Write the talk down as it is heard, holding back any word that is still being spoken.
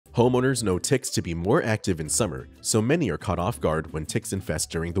Homeowners know ticks to be more active in summer, so many are caught off guard when ticks infest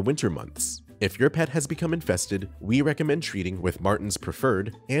during the winter months. If your pet has become infested, we recommend treating with Martin's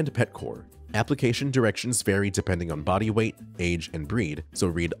Prefurred and Petcor. Application directions vary depending on body weight, age, and breed, so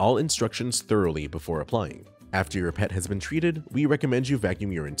read all instructions thoroughly before applying. After your pet has been treated, we recommend you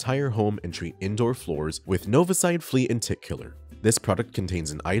vacuum your entire home and treat indoor floors with Novacide Flea and Tick Killer. This product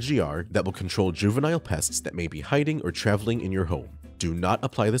contains an IGR that will control juvenile pests that may be hiding or traveling in your home. Do not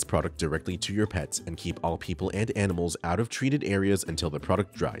apply this product directly to your pets and keep all people and animals out of treated areas until the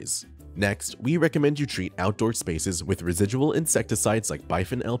product dries. Next, we recommend you treat outdoor spaces with residual insecticides like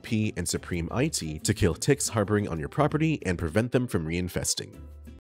Bifen LP and Supreme IT to kill ticks harboring on your property and prevent them from reinfesting.